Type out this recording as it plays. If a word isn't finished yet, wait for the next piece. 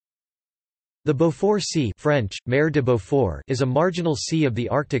The Beaufort Sea French, Mer de Beaufort is a marginal sea of the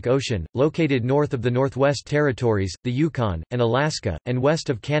Arctic Ocean, located north of the Northwest Territories, the Yukon, and Alaska, and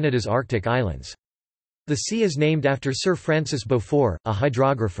west of Canada's Arctic islands. The sea is named after Sir Francis Beaufort, a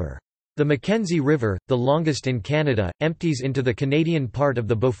hydrographer. The Mackenzie River, the longest in Canada, empties into the Canadian part of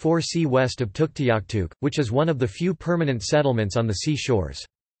the Beaufort Sea west of Tuktoyaktuk, which is one of the few permanent settlements on the sea shores.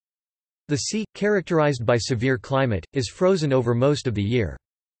 The sea, characterized by severe climate, is frozen over most of the year.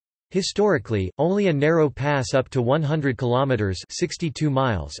 Historically, only a narrow pass up to 100 kilometers (62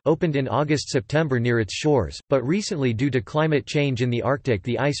 miles) opened in August-September near its shores, but recently due to climate change in the Arctic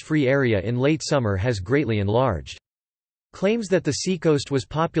the ice-free area in late summer has greatly enlarged. Claims that the seacoast was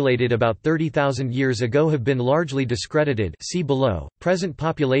populated about 30,000 years ago have been largely discredited. See below. Present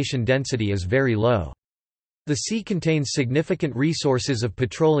population density is very low. The sea contains significant resources of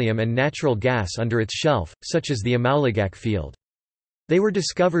petroleum and natural gas under its shelf, such as the Amaulagak field. They were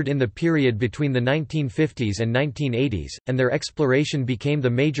discovered in the period between the 1950s and 1980s, and their exploration became the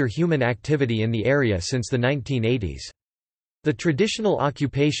major human activity in the area since the 1980s. The traditional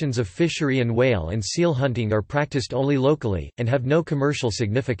occupations of fishery and whale and seal hunting are practiced only locally, and have no commercial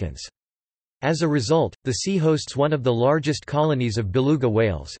significance. As a result, the sea hosts one of the largest colonies of beluga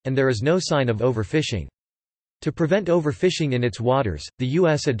whales, and there is no sign of overfishing. To prevent overfishing in its waters, the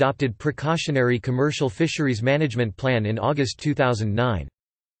U.S. adopted Precautionary Commercial Fisheries Management Plan in August 2009.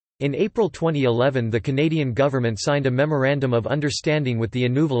 In April 2011 the Canadian government signed a Memorandum of Understanding with the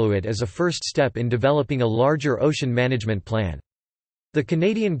Inuvialuit as a first step in developing a larger ocean management plan. The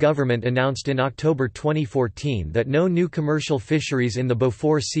Canadian government announced in October 2014 that no new commercial fisheries in the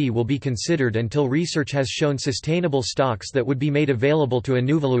Beaufort Sea will be considered until research has shown sustainable stocks that would be made available to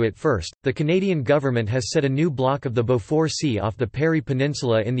Inuvialuit first. The Canadian government has set a new block of the Beaufort Sea off the Parry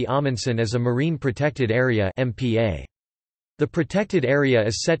Peninsula in the Amundsen as a Marine Protected Area (MPA). The protected area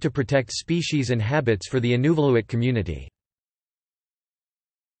is set to protect species and habits for the Inuvialuit community.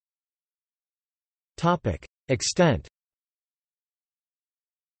 Topic: Extent.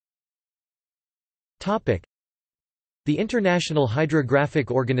 The International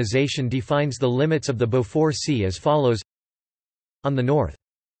Hydrographic Organization defines the limits of the Beaufort Sea as follows. On the north,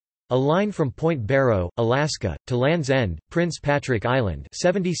 a line from Point Barrow, Alaska, to Land's End, Prince Patrick Island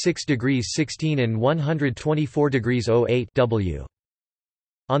 76 degrees 16 and 124 degrees 08 W.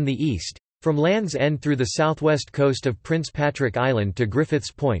 On the east, from Land's End through the southwest coast of Prince Patrick Island to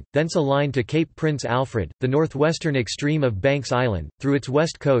Griffiths Point, thence a line to Cape Prince Alfred, the northwestern extreme of Banks Island, through its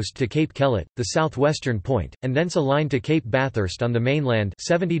west coast to Cape Kellett, the southwestern point, and thence a line to Cape Bathurst on the mainland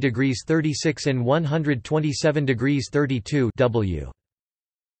 70 degrees 36 and 127 degrees 32 W.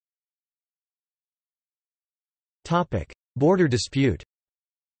 Border dispute.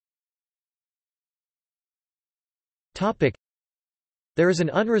 There is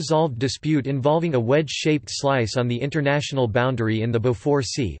an unresolved dispute involving a wedge-shaped slice on the international boundary in the Beaufort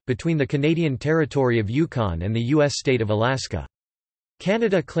Sea, between the Canadian territory of Yukon and the U.S. state of Alaska.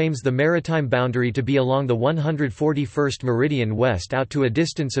 Canada claims the maritime boundary to be along the 141st meridian west out to a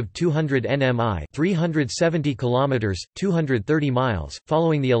distance of 200 nmi 370 km, 230 miles,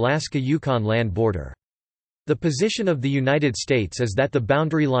 following the Alaska-Yukon land border. The position of the United States is that the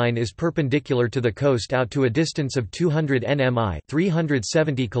boundary line is perpendicular to the coast out to a distance of 200 nmi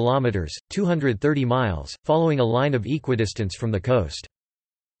 370 km, 230 miles, following a line of equidistance from the coast.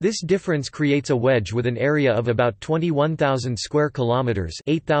 This difference creates a wedge with an area of about 21,000 square kilometers,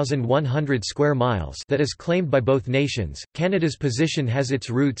 8,100 square miles that is claimed by both nations. Canada's position has its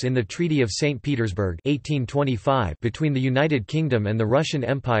roots in the Treaty of St. Petersburg 1825 between the United Kingdom and the Russian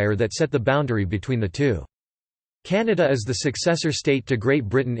Empire that set the boundary between the two. Canada is the successor state to Great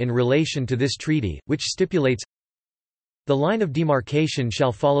Britain in relation to this treaty, which stipulates, the line of demarcation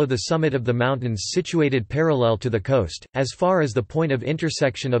shall follow the summit of the mountains situated parallel to the coast, as far as the point of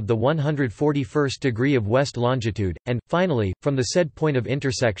intersection of the 141st degree of west longitude, and, finally, from the said point of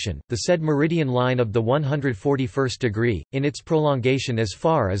intersection, the said meridian line of the 141st degree, in its prolongation as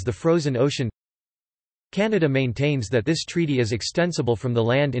far as the frozen ocean. Canada maintains that this treaty is extensible from the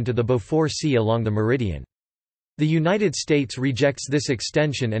land into the Beaufort Sea along the meridian. The United States rejects this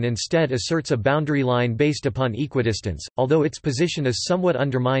extension and instead asserts a boundary line based upon equidistance, although its position is somewhat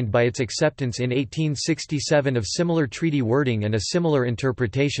undermined by its acceptance in 1867 of similar treaty wording and a similar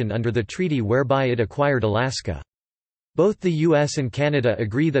interpretation under the treaty whereby it acquired Alaska. Both the U.S. and Canada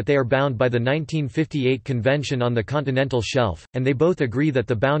agree that they are bound by the 1958 Convention on the Continental Shelf, and they both agree that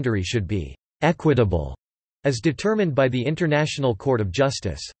the boundary should be equitable, as determined by the International Court of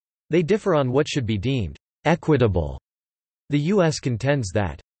Justice. They differ on what should be deemed equitable. The U.S. contends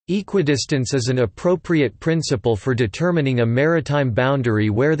that Equidistance is an appropriate principle for determining a maritime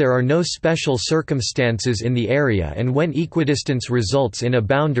boundary where there are no special circumstances in the area and when equidistance results in a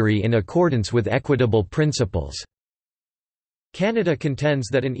boundary in accordance with equitable principles. Canada contends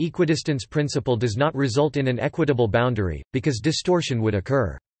that an equidistance principle does not result in an equitable boundary, because distortion would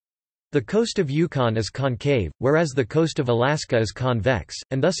occur. The coast of Yukon is concave, whereas the coast of Alaska is convex,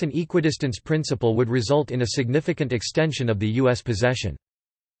 and thus an equidistance principle would result in a significant extension of the U.S. possession.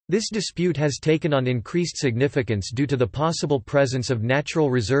 This dispute has taken on increased significance due to the possible presence of natural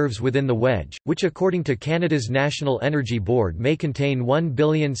reserves within the wedge, which according to Canada's National Energy Board may contain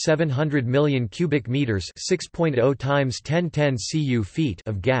 1,700,000,000 cubic meters (6.0 times 1010 cu feet)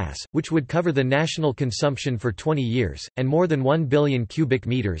 of gas, which would cover the national consumption for 20 years, and more than 1 billion cubic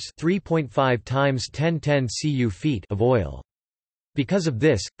meters (3.5 times 1010 cu feet) of oil. Because of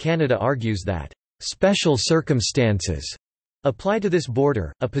this, Canada argues that special circumstances apply to this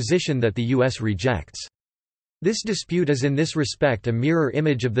border, a position that the U.S. rejects. This dispute is in this respect a mirror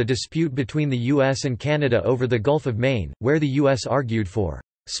image of the dispute between the U.S. and Canada over the Gulf of Maine, where the U.S. argued for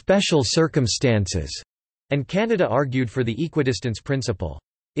special circumstances, and Canada argued for the equidistance principle.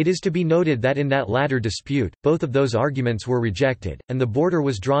 It is to be noted that in that latter dispute, both of those arguments were rejected, and the border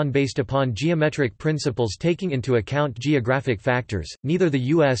was drawn based upon geometric principles taking into account geographic factors. Neither the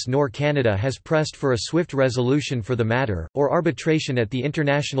US nor Canada has pressed for a swift resolution for the matter, or arbitration at the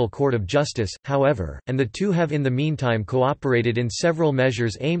International Court of Justice, however, and the two have in the meantime cooperated in several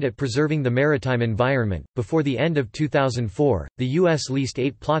measures aimed at preserving the maritime environment. Before the end of 2004, the US leased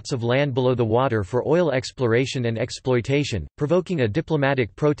 8 plots of land below the water for oil exploration and exploitation, provoking a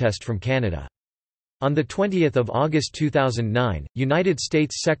diplomatic protest from Canada. On 20 August 2009, United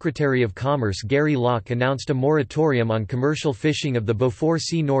States Secretary of Commerce Gary Locke announced a moratorium on commercial fishing of the Beaufort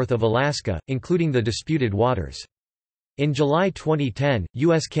Sea north of Alaska, including the disputed waters. In July 2010,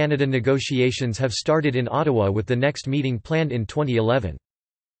 US-Canada negotiations have started in Ottawa with the next meeting planned in 2011.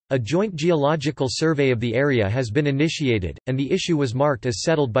 A joint geological survey of the area has been initiated, and the issue was marked as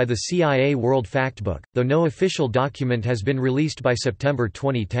settled by the CIA World Factbook, though no official document has been released by September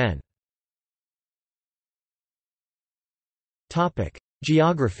 2010.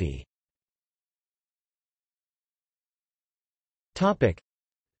 Geography.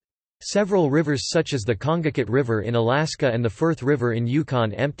 Several rivers such as the Congicate River in Alaska and the Firth River in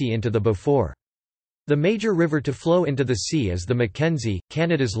Yukon empty into the Beaufort. The major river to flow into the sea is the Mackenzie,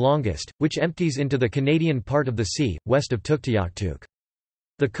 Canada's longest, which empties into the Canadian part of the sea, west of Tuktoyaktuk.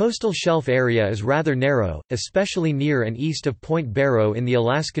 The coastal shelf area is rather narrow, especially near and east of Point Barrow in the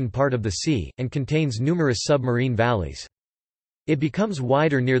Alaskan part of the sea, and contains numerous submarine valleys. It becomes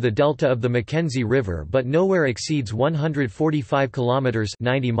wider near the delta of the Mackenzie River but nowhere exceeds 145 kilometers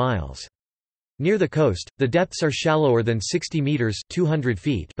 (90 miles). Near the coast, the depths are shallower than 60 meters (200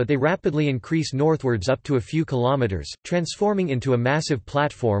 feet), but they rapidly increase northwards up to a few kilometers, transforming into a massive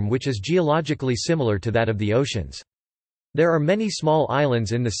platform which is geologically similar to that of the oceans. There are many small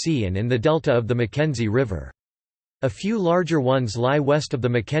islands in the sea and in the delta of the Mackenzie River. A few larger ones lie west of the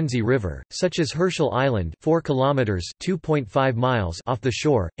Mackenzie River, such as Herschel Island, 4 kilometers (2.5 miles) off the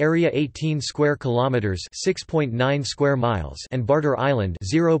shore, area 18 square kilometers (6.9 square miles), and Barter Island,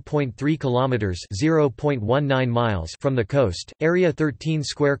 0.3 kilometers (0.19 miles) from the coast, area 13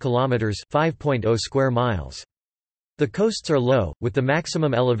 square kilometers (5.0 square miles). The coasts are low, with the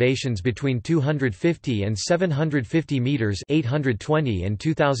maximum elevations between 250 and 750 meters (820 and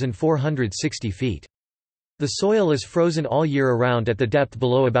 2,460 feet). The soil is frozen all year around at the depth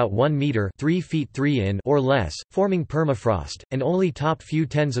below about 1 meter (3 feet 3 in) or less, forming permafrost, and only top few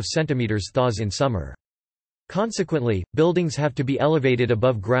tens of centimeters thaws in summer. Consequently, buildings have to be elevated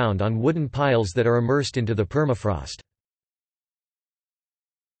above ground on wooden piles that are immersed into the permafrost.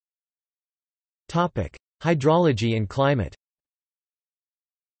 Hydrology and climate.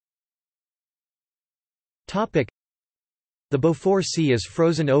 The Beaufort Sea is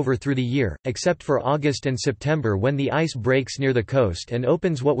frozen over through the year, except for August and September when the ice breaks near the coast and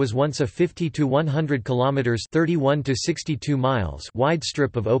opens what was once a 50 to 100 kilometers (31 to 62 miles) wide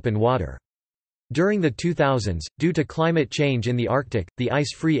strip of open water. During the 2000s, due to climate change in the Arctic, the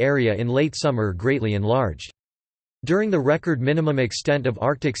ice-free area in late summer greatly enlarged. During the record minimum extent of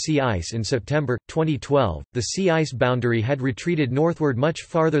Arctic sea ice in September 2012, the sea ice boundary had retreated northward much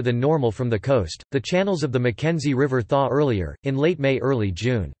farther than normal from the coast. The channels of the Mackenzie River thaw earlier, in late May early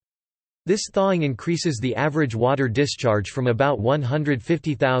June. This thawing increases the average water discharge from about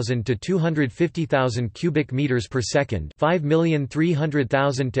 150,000 to 250,000 cubic meters per second,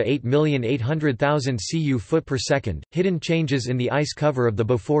 5,300,000 to 8,800,000 cu foot per second. Hidden changes in the ice cover of the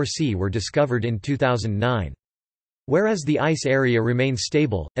Beaufort Sea were discovered in 2009. Whereas the ice area remains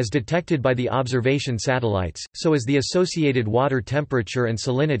stable, as detected by the observation satellites, so is the associated water temperature and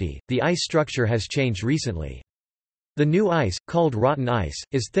salinity. The ice structure has changed recently. The new ice, called rotten ice,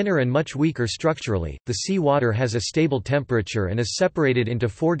 is thinner and much weaker structurally. The sea water has a stable temperature and is separated into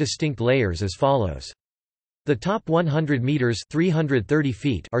 4 distinct layers as follows. The top 100 meters (330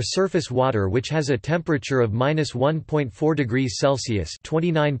 feet) are surface water, which has a temperature of -1.4 degrees Celsius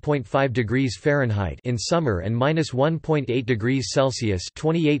 (29.5 degrees Fahrenheit) in summer and -1.8 degrees Celsius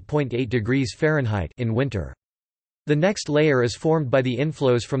 (28.8 degrees Fahrenheit) in winter. The next layer is formed by the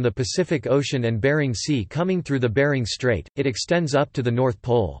inflows from the Pacific Ocean and Bering Sea coming through the Bering Strait. It extends up to the North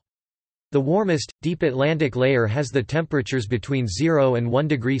Pole. The warmest, deep Atlantic layer has the temperatures between 0 and 1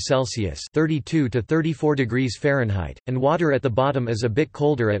 degree Celsius (32 to 34 degrees Fahrenheit), and water at the bottom is a bit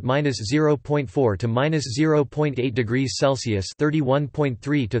colder at -0.4 to -0.8 degrees Celsius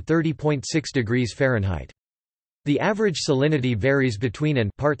 (31.3 to 30.6 degrees Fahrenheit). The average salinity varies between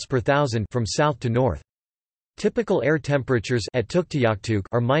and parts per thousand from south to north. Typical air temperatures at Tuktoyaktuk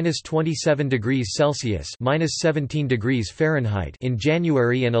are -27 degrees Celsius (-17 degrees Fahrenheit) in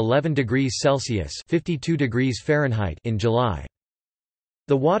January and 11 degrees Celsius (52 degrees Fahrenheit) in July.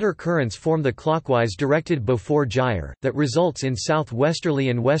 The water currents form the clockwise directed Beaufort gyre, that results in southwesterly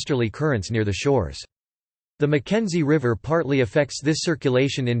and westerly currents near the shores. The Mackenzie River partly affects this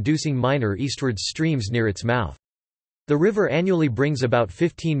circulation, inducing minor eastward streams near its mouth. The river annually brings about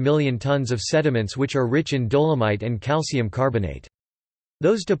 15 million tons of sediments which are rich in dolomite and calcium carbonate.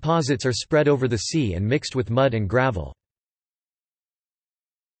 Those deposits are spread over the sea and mixed with mud and gravel.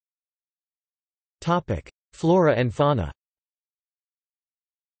 Flora and fauna.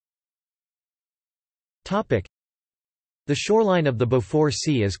 The shoreline of the Beaufort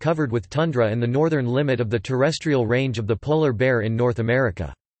Sea is covered with tundra and the northern limit of the terrestrial range of the polar bear in North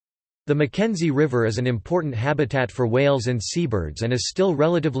America. The Mackenzie River is an important habitat for whales and seabirds and is still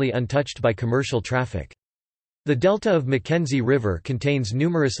relatively untouched by commercial traffic. The delta of Mackenzie River contains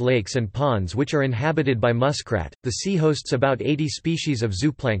numerous lakes and ponds which are inhabited by muskrat. The sea hosts about 80 species of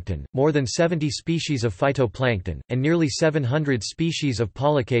zooplankton, more than 70 species of phytoplankton, and nearly 700 species of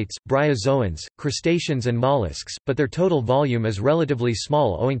polychaetes, bryozoans, crustaceans and mollusks, but their total volume is relatively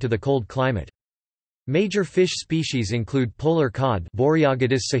small owing to the cold climate. Major fish species include polar cod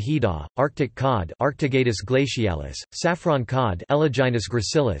Boreogodus sahidae, Arctic cod Arctogatus glacialis, saffron cod Elagynus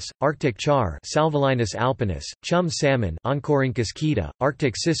gracilis, Arctic char Salvelinus alpinus, chum salmon Oncorhynchus queta,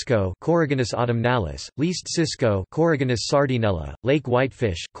 Arctic cisco Corriganus autumnalis, least cisco Corriganus sardinella, lake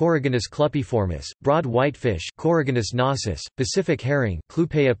whitefish Corriganus clupiformis, broad whitefish Corriganus gnossus, Pacific herring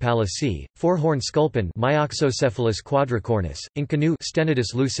Clupea pallasii, four-horn sculpin Myoxocephalus quadricornis, Incanu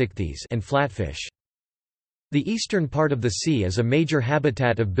Stenodus leucichthes, and flatfish. The eastern part of the sea is a major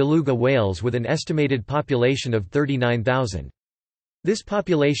habitat of beluga whales with an estimated population of 39,000. This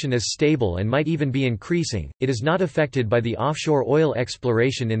population is stable and might even be increasing. It is not affected by the offshore oil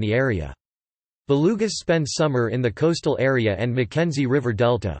exploration in the area. Belugas spend summer in the coastal area and Mackenzie River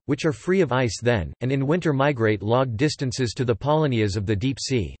delta, which are free of ice then, and in winter migrate long distances to the Polynesias of the deep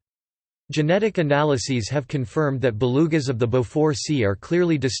sea. Genetic analyses have confirmed that belugas of the Beaufort Sea are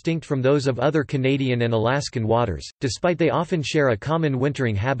clearly distinct from those of other Canadian and Alaskan waters, despite they often share a common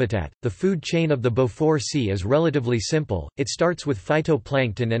wintering habitat. The food chain of the Beaufort Sea is relatively simple. It starts with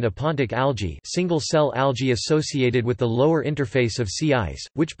phytoplankton and apontic algae, single-cell algae associated with the lower interface of sea ice,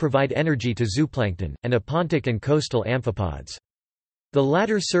 which provide energy to zooplankton, and apontic and coastal amphipods. The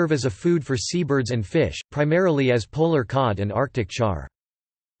latter serve as a food for seabirds and fish, primarily as polar cod and Arctic char.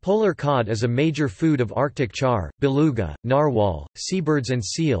 Polar cod is a major food of Arctic char, beluga, narwhal, seabirds and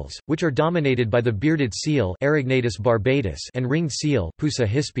seals, which are dominated by the bearded seal Erignatus barbatus and ringed seal Pusa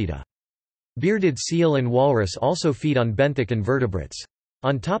hispida. Bearded seal and walrus also feed on benthic invertebrates.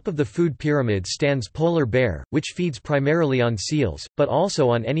 On top of the food pyramid stands polar bear, which feeds primarily on seals, but also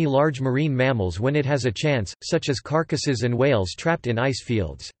on any large marine mammals when it has a chance, such as carcasses and whales trapped in ice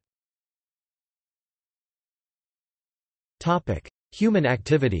fields. Human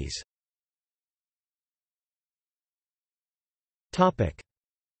activities.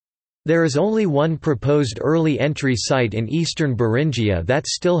 There is only one proposed early entry site in eastern Beringia that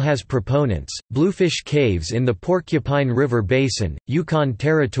still has proponents, Bluefish Caves in the Porcupine River Basin, Yukon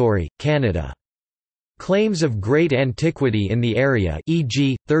Territory, Canada. Claims of great antiquity in the area,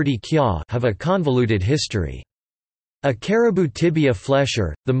 e.g., 30 kya, have a convoluted history. A caribou tibia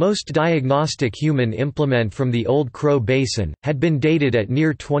flesher, the most diagnostic human implement from the Old Crow Basin, had been dated at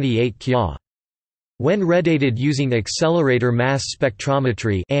near 28 kya. When radiated using accelerator mass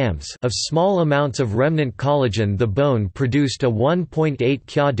spectrometry of small amounts of remnant collagen, the bone produced a 1.8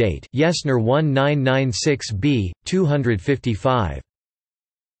 Kya date Yesner 1996b, 255.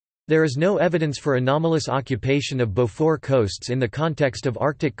 There is no evidence for anomalous occupation of Beaufort coasts in the context of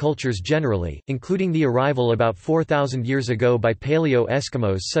Arctic cultures generally, including the arrival about 4,000 years ago by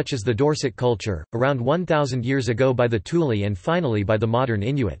Paleo-Eskimos such as the Dorset culture, around 1,000 years ago by the Thule, and finally by the modern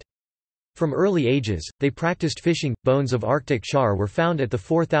Inuit. From early ages, they practiced fishing. Bones of Arctic char were found at the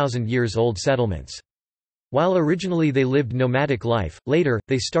 4,000 years old settlements. While originally they lived nomadic life, later,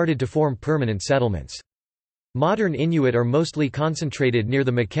 they started to form permanent settlements. Modern Inuit are mostly concentrated near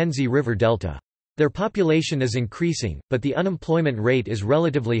the Mackenzie River Delta. Their population is increasing, but the unemployment rate is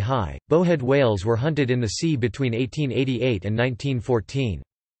relatively high. Bowhead whales were hunted in the sea between 1888 and 1914.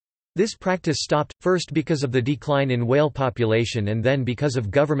 This practice stopped, first because of the decline in whale population and then because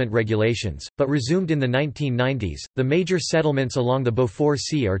of government regulations, but resumed in the 1990s. The major settlements along the Beaufort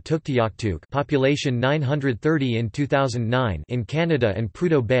Sea are Tuktoyaktuk, population 930 in 2009, in Canada, and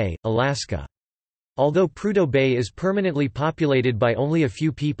Prudhoe Bay, Alaska. Although Prudhoe Bay is permanently populated by only a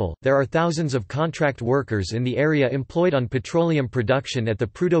few people, there are thousands of contract workers in the area employed on petroleum production at the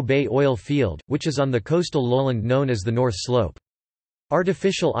Prudhoe Bay oil field, which is on the coastal lowland known as the North Slope.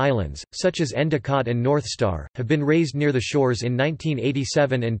 Artificial islands, such as Endicott and North Star, have been raised near the shores in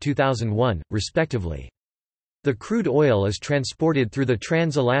 1987 and 2001, respectively. The crude oil is transported through the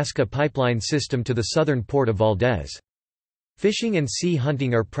Trans-Alaska Pipeline system to the southern port of Valdez. Fishing and sea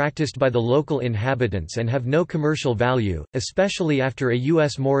hunting are practiced by the local inhabitants and have no commercial value, especially after a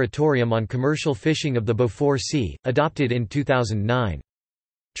U.S. moratorium on commercial fishing of the Beaufort Sea, adopted in 2009.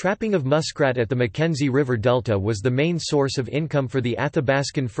 Trapping of muskrat at the Mackenzie River Delta was the main source of income for the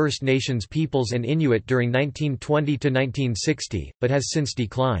Athabascan First Nations peoples and Inuit during 1920 to 1960, but has since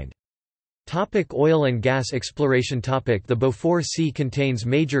declined. Oil and gas exploration. The Beaufort Sea contains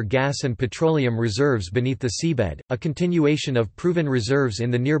major gas and petroleum reserves beneath the seabed, a continuation of proven reserves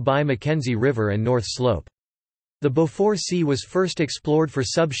in the nearby Mackenzie River and North Slope. The Beaufort Sea was first explored for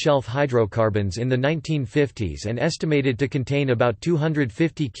sub-shelf hydrocarbons in the 1950s and estimated to contain about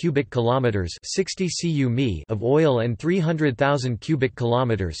 250 cubic kilometers (60 cu-mi) of oil and 300,000 cubic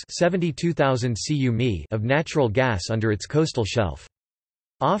kilometers (72,000 cu-mi) of natural gas under its coastal shelf.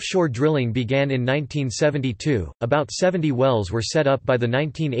 Offshore drilling began in 1972. About 70 wells were set up by the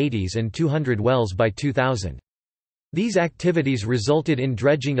 1980s and 200 wells by 2000. These activities resulted in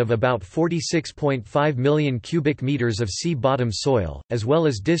dredging of about 46.5 million cubic meters of sea-bottom soil, as well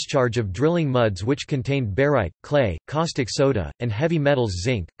as discharge of drilling muds which contained barite, clay, caustic soda, and heavy metals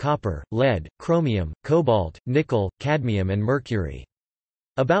zinc, copper, lead, chromium, cobalt, nickel, cadmium and mercury.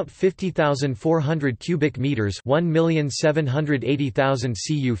 About 50,400 cubic meters (1,780,000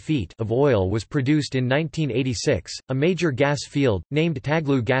 cu-feet) of oil was produced in 1986. A major gas field, named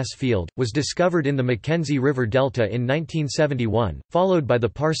Taglu Gas Field, was discovered in the Mackenzie River Delta in 1971, followed by the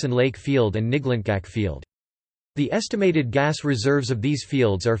Parson Lake Field and Niglunkak Field. The estimated gas reserves of these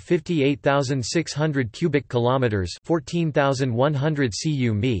fields are 58,600 cubic kilometers, 14,100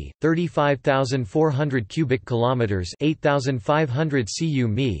 cu-mi, 35,400 cubic kilometers, 8,500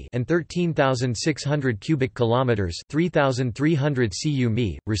 cu-mi, and 13,600 cubic kilometers, 3,300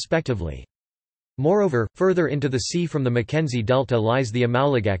 cu-mi, respectively. Moreover, further into the sea from the Mackenzie Delta lies the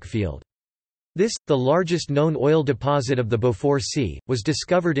Amaulagak Field. This, the largest known oil deposit of the Beaufort Sea, was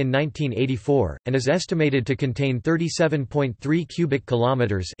discovered in 1984, and is estimated to contain 37.3 cubic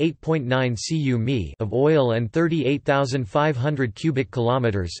kilometers (8.9 cu-mi) of oil and 38,500 cubic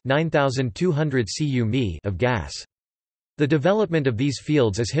kilometers (9,200 cu-mi) of gas. The development of these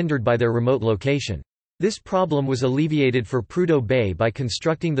fields is hindered by their remote location. This problem was alleviated for Prudhoe Bay by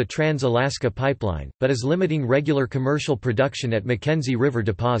constructing the Trans-Alaska Pipeline, but is limiting regular commercial production at Mackenzie River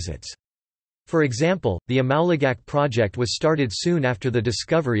deposits. For example, the Amaulagak project was started soon after the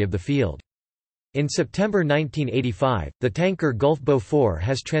discovery of the field. In September 1985, the tanker Gulf Beaufort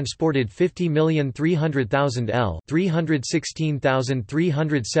has transported 50,300,000 L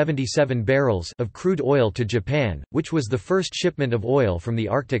 (316,377 barrels) of crude oil to Japan, which was the first shipment of oil from the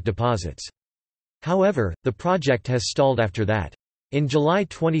Arctic deposits. However, the project has stalled after that. In July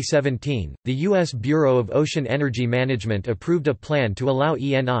 2017, the U.S. Bureau of Ocean Energy Management approved a plan to allow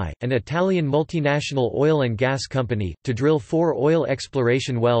Eni, an Italian multinational oil and gas company, to drill 4 oil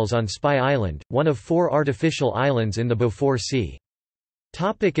exploration wells on Spy Island, one of 4 artificial islands in the Beaufort Sea.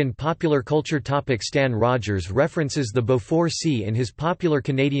 In popular culture. Stan Rogers references the Beaufort Sea in his popular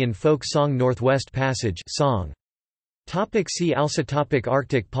Canadian folk song Northwest Passage song. See also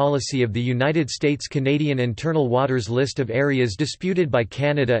Arctic policy of the United States. Canadian internal waters. List of areas disputed by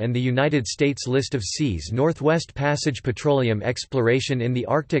Canada and the United States. List of seas. Northwest Passage. Petroleum exploration in the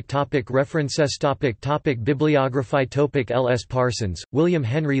Arctic. References. Bibliography. L. S. Parsons, William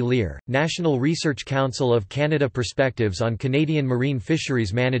Henry Lear, National Research Council of Canada. Perspectives on Canadian Marine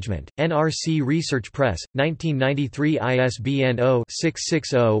Fisheries Management, NRC Research Press, 1993. ISBN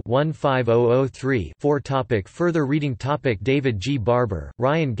 0-660-15003-4. Further reading. David G. Barber,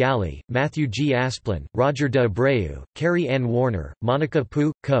 Ryan Galley, Matthew G. Asplin, Roger de Abreu, Carrie Ann Warner, Monica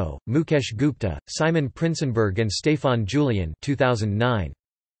Pu, Co., Mukesh Gupta, Simon Prinsenberg and Stefan Julian 2009.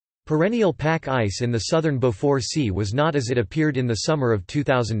 Perennial pack ice in the southern Beaufort Sea was not as it appeared in the summer of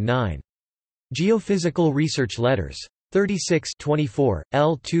 2009. Geophysical Research Letters. 36 24,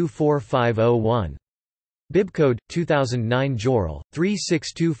 L24501. Bibcode 2009 Joral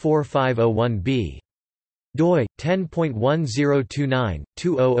 3624501b. doi 10.1029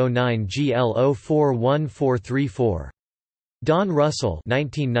 2009 GL041434. Don Russell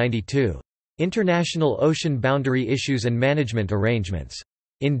 1992. International Ocean Boundary Issues and Management Arrangements.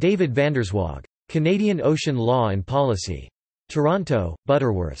 In David Vanderswag. Canadian Ocean Law and Policy. Toronto,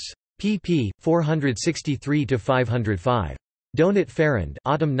 Butterworths. pp. 463–505. Donat Ferrand,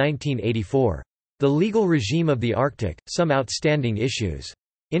 Autumn 1984. The Legal Regime of the Arctic, Some Outstanding Issues.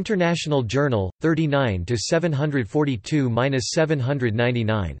 International Journal,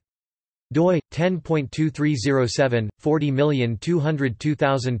 39–742–799. doi 10.2307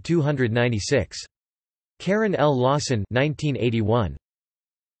 40202296. Karen L. Lawson 1981.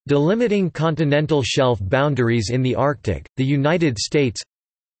 Delimiting Continental Shelf Boundaries in the Arctic, the United States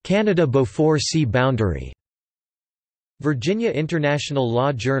Canada Beaufort Sea Boundary. Virginia International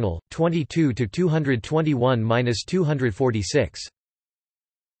Law Journal, 22–221–246.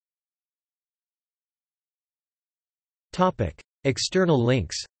 External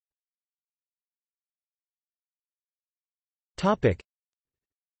links.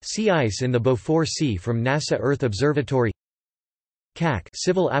 Sea ice in the Beaufort Sea from NASA Earth Observatory. CAC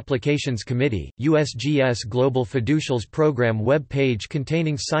Civil Applications Committee, USGS Global Fiducials Program web page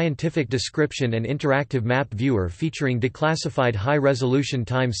containing scientific description and interactive map viewer featuring declassified high-resolution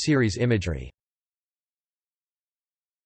time series imagery.